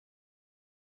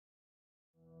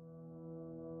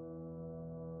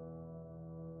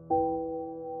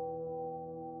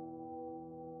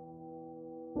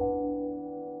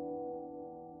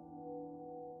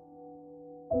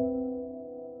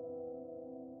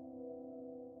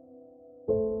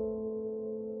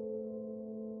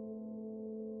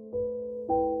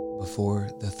Before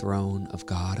the throne of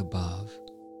God above,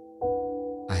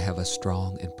 I have a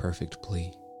strong and perfect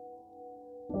plea.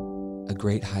 A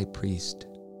great high priest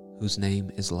whose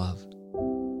name is love,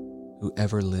 who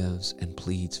ever lives and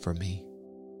pleads for me.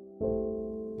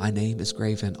 My name is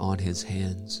graven on his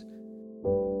hands.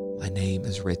 My name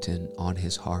is written on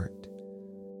his heart.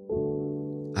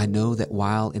 I know that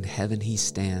while in heaven he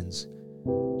stands,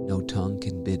 no tongue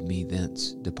can bid me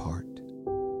thence depart.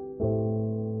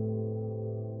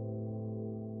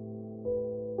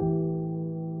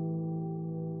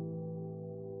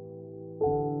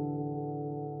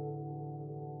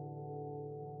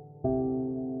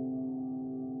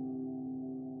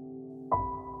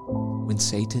 When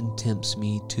Satan tempts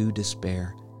me to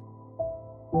despair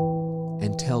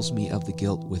and tells me of the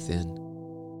guilt within,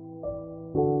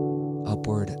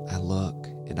 upward I look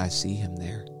and I see him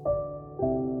there,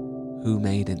 who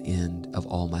made an end of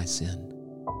all my sin.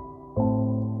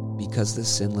 Because the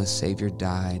sinless Savior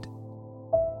died,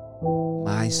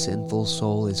 my sinful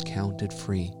soul is counted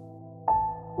free.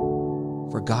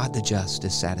 For God the just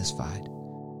is satisfied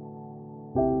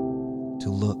to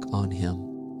look on him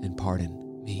and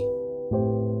pardon me.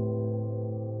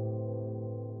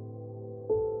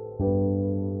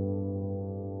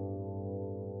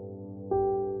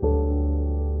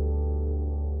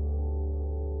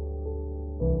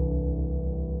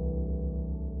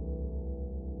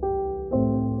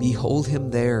 Behold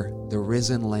him there, the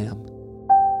risen Lamb,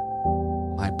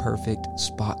 my perfect,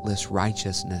 spotless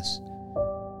righteousness,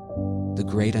 the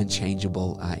great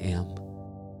unchangeable I am,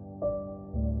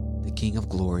 the King of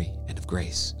glory and of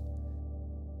grace.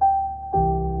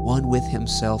 One with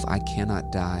himself I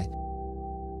cannot die.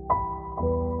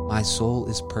 My soul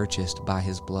is purchased by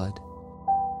his blood.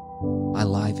 My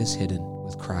life is hidden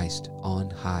with Christ on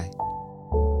high,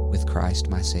 with Christ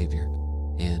my Savior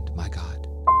and my God.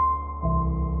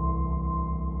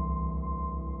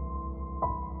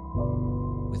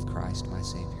 With Christ my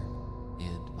Savior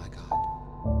and my God.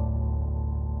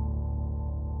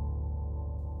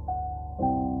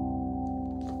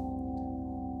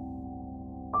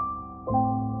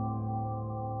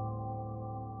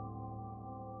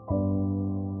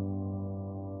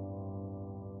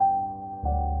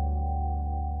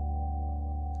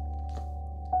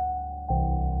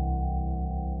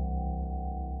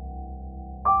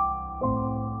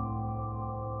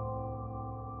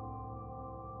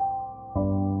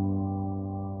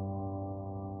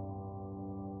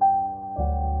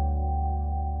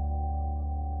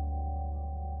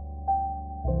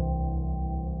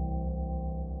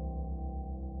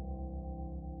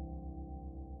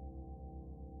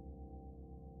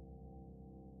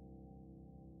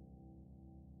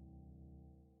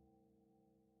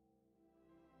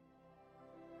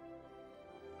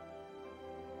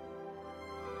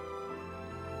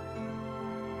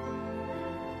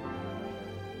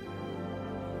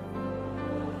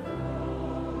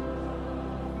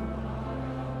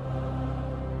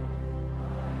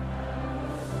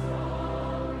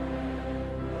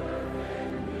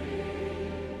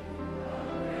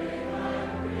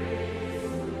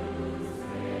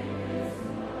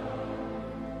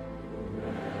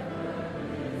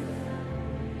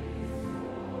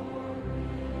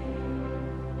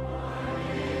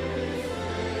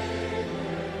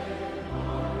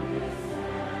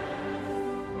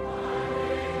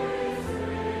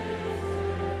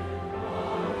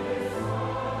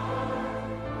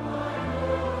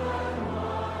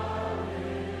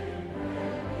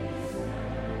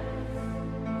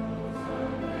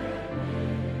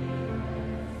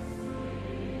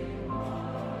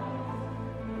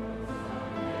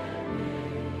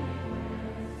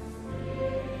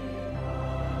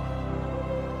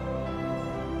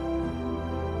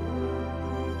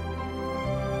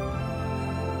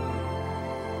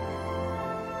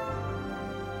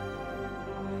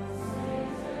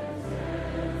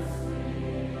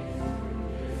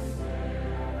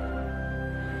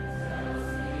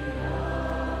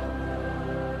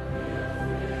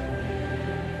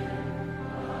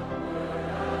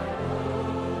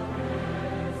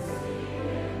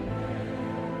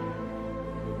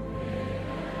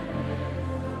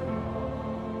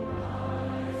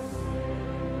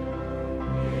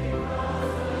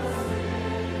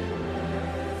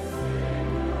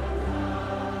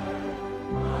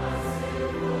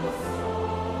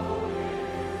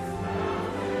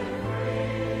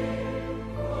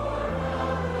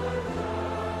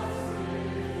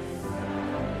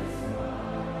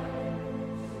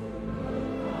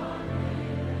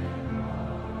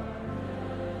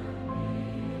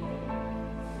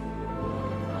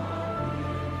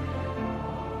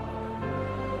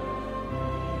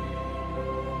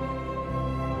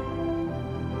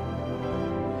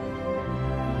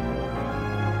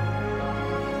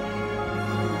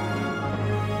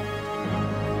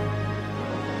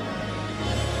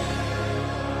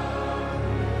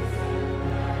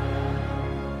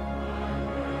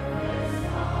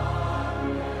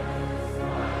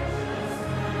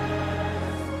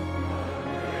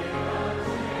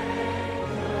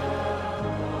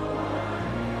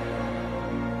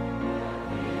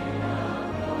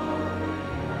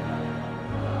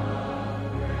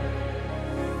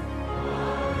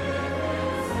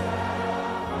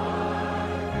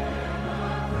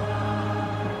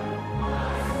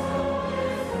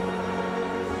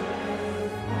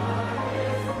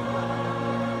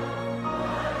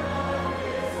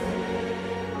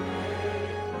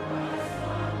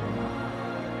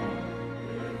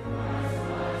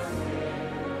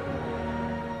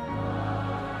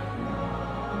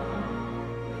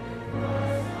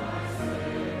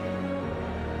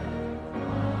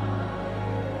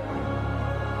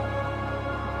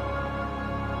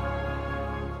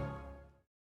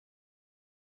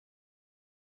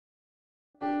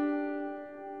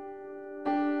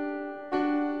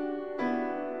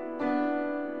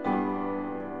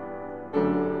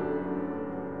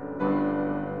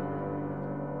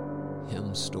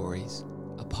 Psalm Stories,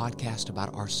 a podcast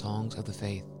about our songs of the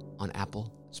faith on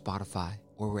Apple, Spotify,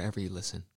 or wherever you listen.